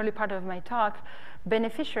the early part of my talk,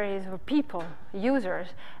 beneficiaries or people, users,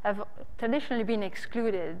 have traditionally been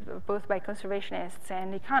excluded both by conservationists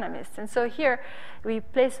and economists. And so here we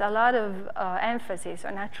place a lot of emphasis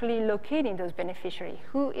on actually locating those beneficiaries.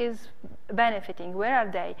 Who is benefiting? Where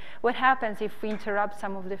are they? What happens if we interrupt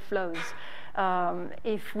some of the flows?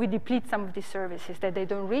 If we deplete some of these services, that they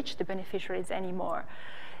don't reach the beneficiaries anymore.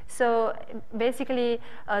 So basically,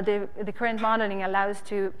 the current modeling allows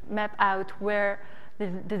to map out where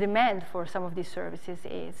the demand for some of these services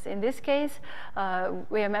is. In this case,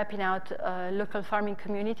 we are mapping out local farming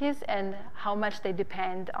communities and how much they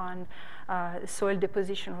depend on soil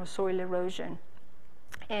deposition or soil erosion.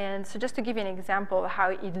 And so just to give you an example of how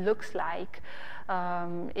it looks like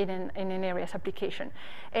in an areas application.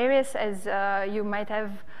 Areas, as you might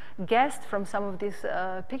have guessed from some of these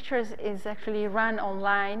pictures, is actually run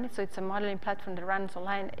online. So it's a modeling platform that runs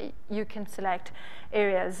online. You can select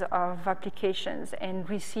areas of applications and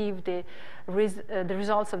receive the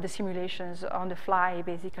results of the simulations on the fly,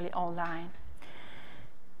 basically online.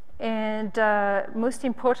 And most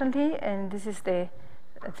importantly, and this is the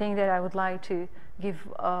thing that I would like to give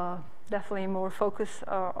definitely more focus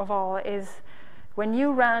of all, is when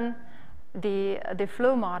you run the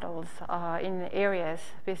flow models in areas,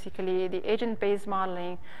 basically the agent-based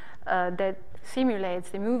modeling that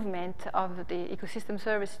simulates the movement of the ecosystem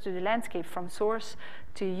service to the landscape from source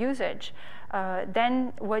to usage,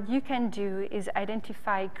 then what you can do is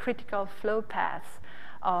identify critical flow paths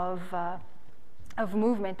of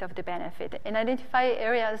movement of the benefit and identify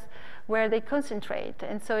areas where they concentrate.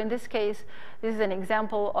 And so in this case, this is an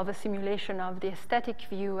example of a simulation of the aesthetic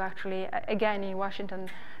view, actually, again, in Washington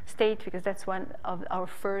State, because that's one of our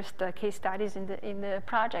first case studies in the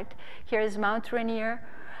project. Here is Mount Rainier.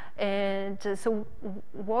 And so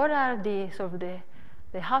what are the sort of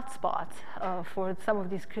the hot spots for some of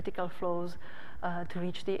these critical flows to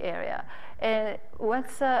reach the area? And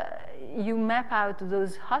once you map out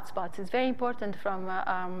those hotspots, it's very important from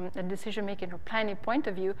a decision-making or planning point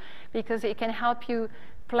of view, because it can help you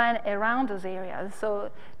plan around those areas. So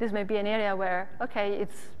this may be an area where, okay,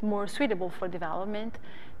 it's more suitable for development,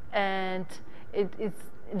 and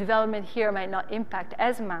development here might not impact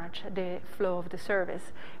as much the flow of the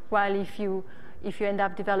service. While if you end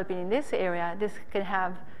up developing in this area, this can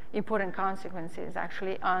have important consequences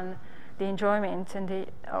actually on the enjoyment and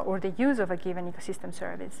or the use of a given ecosystem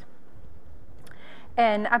service.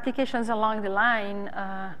 And applications along the line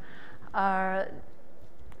are,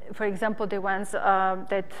 for example, the ones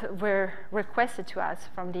that were requested to us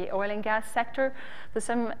from the oil and gas sector.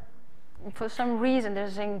 For some reason,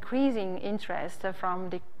 there's increasing interest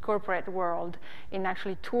from the corporate world in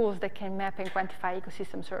actually tools that can map and quantify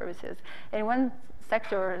ecosystem services. And one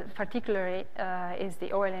sector particularly is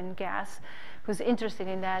the oil and gas, who's interested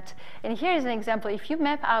in that. And here is an example. If you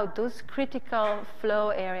map out those critical flow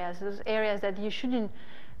areas, those areas that you shouldn't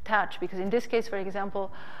touch, because in this case, for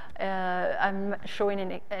example, I'm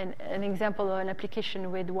showing an example of an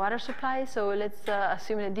application with water supply. So let's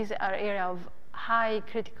assume that these are areas of high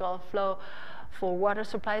critical flow for water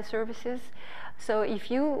supply services. So if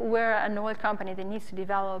you were an oil company that needs to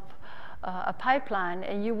develop a pipeline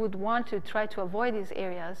and you would want to try to avoid these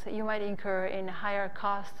areas, you might incur in higher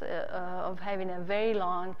costs of having a very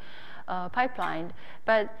long pipeline.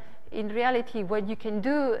 But in reality, what you can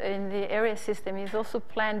do in the area system is also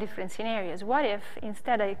plan different scenarios. What if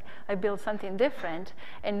instead I build something different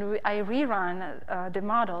and I rerun the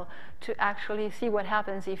model to actually see what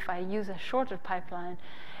happens if I use a shorter pipeline,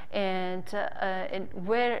 and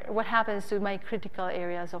what happens to my critical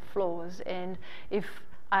areas of flows, and if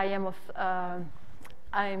I'm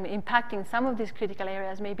impacting some of these critical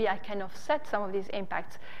areas, maybe I can offset some of these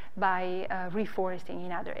impacts by reforesting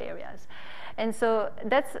in other areas. And so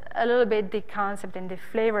that's a little bit the concept and the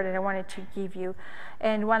flavor that I wanted to give you.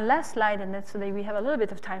 And one last slide, and that's so that we have a little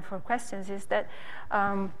bit of time for questions, is that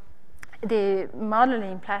the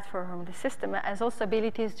modeling platform, the system, has also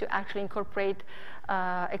abilities to actually incorporate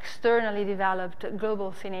externally developed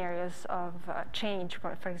global scenarios of change,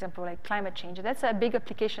 for example, like climate change. That's a big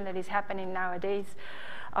application that is happening nowadays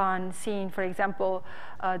on seeing, for example,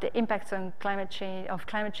 the impacts on climate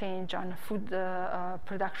change on food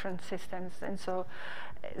production systems. And so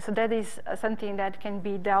that is something that can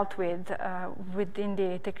be dealt with within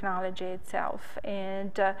the technology itself.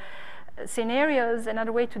 And scenarios,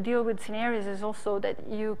 another way to deal with scenarios is also that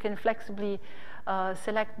you can flexibly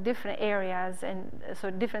select different areas and so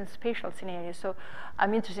different spatial scenarios. So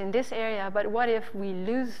I'm interested in this area, but what if we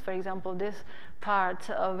lose, for example, this part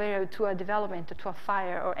of area to a development, to a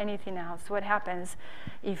fire, or anything else? What happens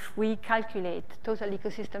if we calculate total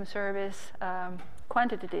ecosystem service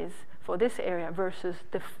quantities for this area versus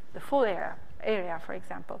the full area, for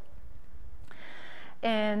example?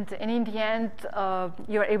 And in the end,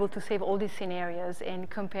 you're able to save all these scenarios and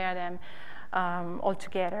compare them all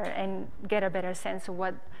together and get a better sense of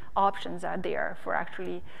what options are there for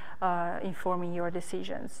actually informing your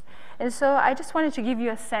decisions. And so I just wanted to give you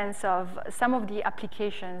a sense of some of the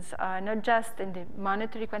applications, not just in the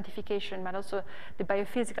monetary quantification, but also the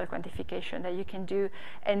biophysical quantification that you can do,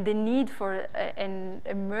 and the need for an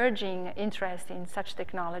emerging interest in such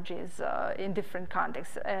technologies in different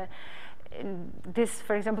contexts. In this,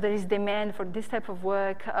 for example, there is demand for this type of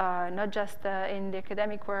work, not just in the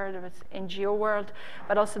academic world or NGO world,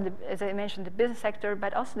 but also, as I mentioned, the business sector,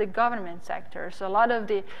 but also the government sector. So a lot of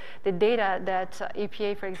the data that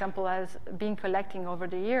EPA, for example, has been collecting over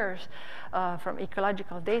the years from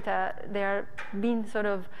ecological data, they're being sort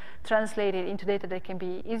of translated into data that can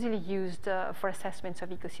be easily used for assessments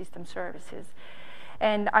of ecosystem services.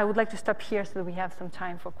 And I would like to stop here so that we have some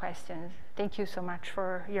time for questions. Thank you so much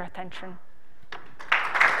for your attention.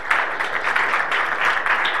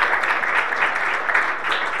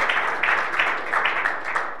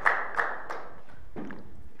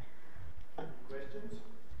 Questions?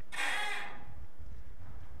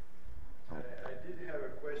 I did have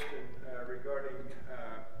a question regarding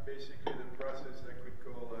basically the process I could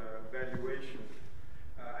call valuation.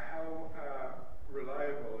 How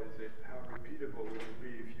reliable is it? How repeatable would it be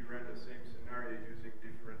if you ran the same scenario using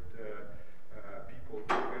different people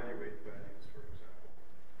to evaluate values, for example?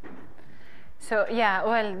 So yeah,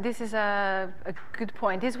 well, this is a good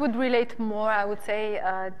point. This would relate more, I would say,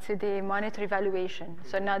 to the monetary valuation,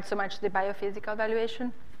 so not so much the biophysical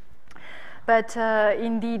valuation. But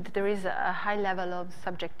indeed, there is a high level of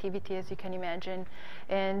subjectivity, as you can imagine.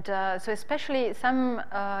 And so especially some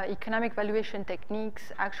economic valuation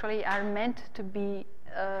techniques actually are meant to be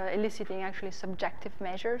eliciting actually subjective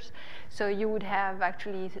measures. So you would have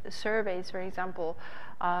actually surveys, for example,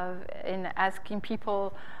 in asking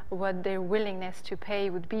people what their willingness to pay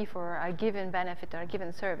would be for a given benefit or a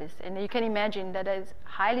given service. And you can imagine that is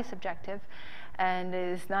highly subjective and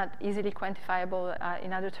is not easily quantifiable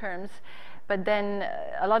in other terms. But then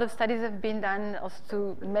a lot of studies have been done also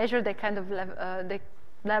to measure the kind of the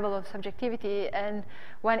level of subjectivity. And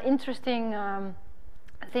one interesting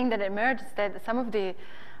thing that emerged is that some of the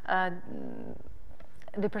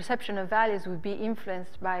perception of values would be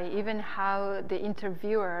influenced by even how the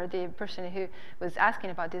interviewer, the person who was asking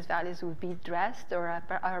about these values, would be dressed or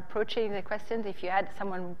are approaching the questions. If you had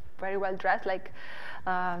someone very well dressed, like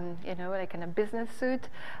you know, like in a business suit,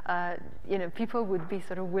 you know, people would be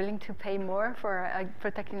sort of willing to pay more for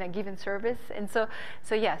protecting a given service. And so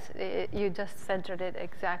yes, you just centered it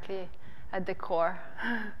exactly at the core.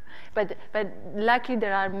 But luckily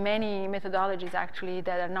there are many methodologies actually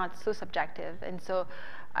that are not so subjective, and so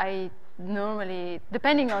I normally,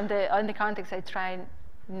 depending on the context, I try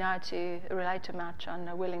not to rely too much on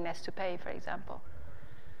a willingness to pay, for example.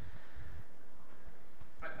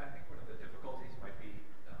 I think one of the difficulties might be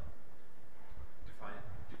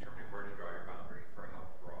determining where to draw your boundary for how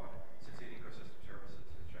broad, since the ecosystem services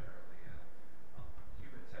is generally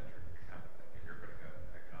human-centric kind of thing, and you're putting an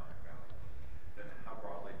economic value, then how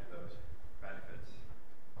broadly do those benefits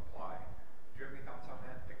apply? Do you have any thoughts on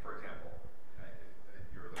that? Like, for example,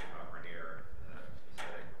 you're looking at Rainier,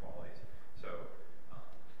 aesthetic qualities. So,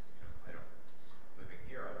 you know, I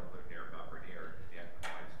don't live near Mount Rainier, yet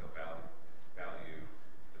I still value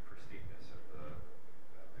the pristineness of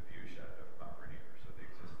the view shed of Mount Rainier, so the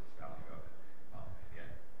existence value of it. And yet,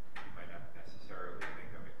 you might not necessarily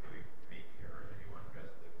think of including me here or anyone who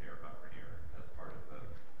doesn't live near Mount Rainier as part of the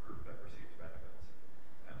group that receives benefits.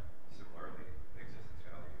 And similarly, the existence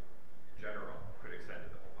value in general could extend to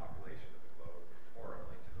the whole population of the globe or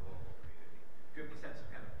only to the local community. Do you have any sense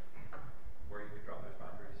of kind of where you could draw those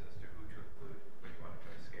boundaries as to who to include when you want to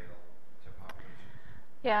put a scale to population?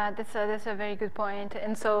 Yeah, that's a very good point.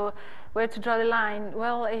 And so, where to draw the line?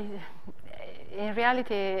 Well, in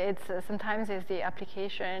reality, it's sometimes it's the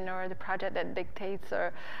application or the project that dictates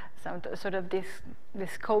or some sort of the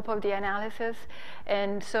scope of the analysis.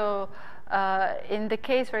 And so, in the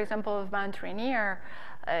case, for example, of Mount Rainier,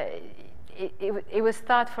 it was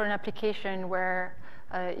thought for an application where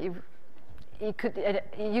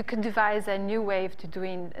you could devise a new way to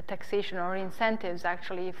doing taxation or incentives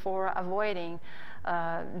actually for avoiding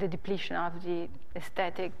the depletion of the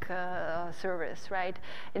aesthetic service, right?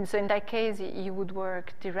 And so in that case, you would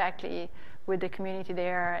work directly with the community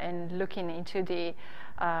there and looking into the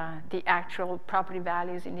actual property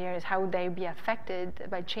values in the areas, how would they be affected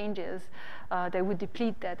by changes that would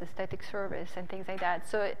deplete that aesthetic service and things like that.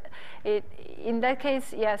 So in that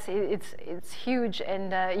case, yes, it's huge,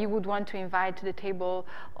 and you would want to invite to the table,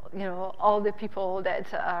 you know, all the people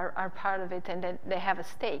that are part of it, and then they have a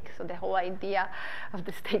stake. So the whole idea of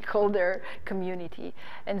the stakeholder community.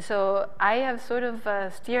 And so I have sort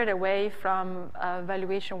of steered away from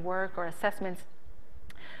valuation work or assessments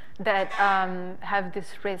that have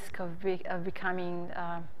this risk of becoming,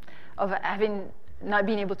 of having not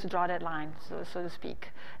being able to draw that line, so to speak.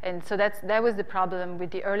 And so that was the problem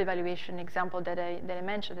with the early valuation example that I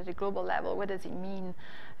mentioned at the global level. What does it mean,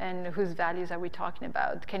 and whose values are we talking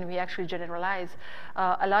about? Can we actually generalize?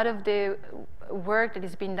 A lot of the work that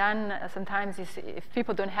is being done sometimes is if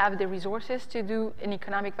people don't have the resources to do an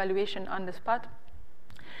economic valuation on the spot,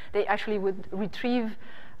 they actually would retrieve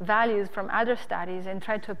values from other studies and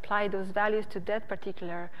try to apply those values to that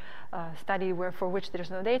particular study for which there's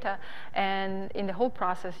no data. And in the whole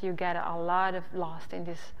process, you get a lot of lost in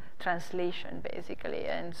this translation, basically.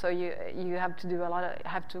 And so you have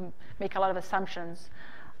to make a lot of assumptions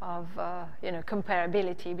of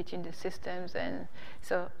comparability between the systems. And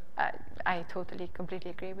so I totally,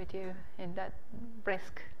 completely agree with you in that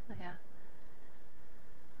risk. Yeah.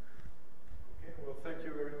 Okay. Well, thank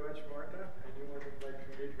you very much, Marta. Anyone would like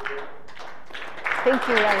to meet with you? Thank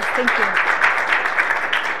you, guys. Thank you.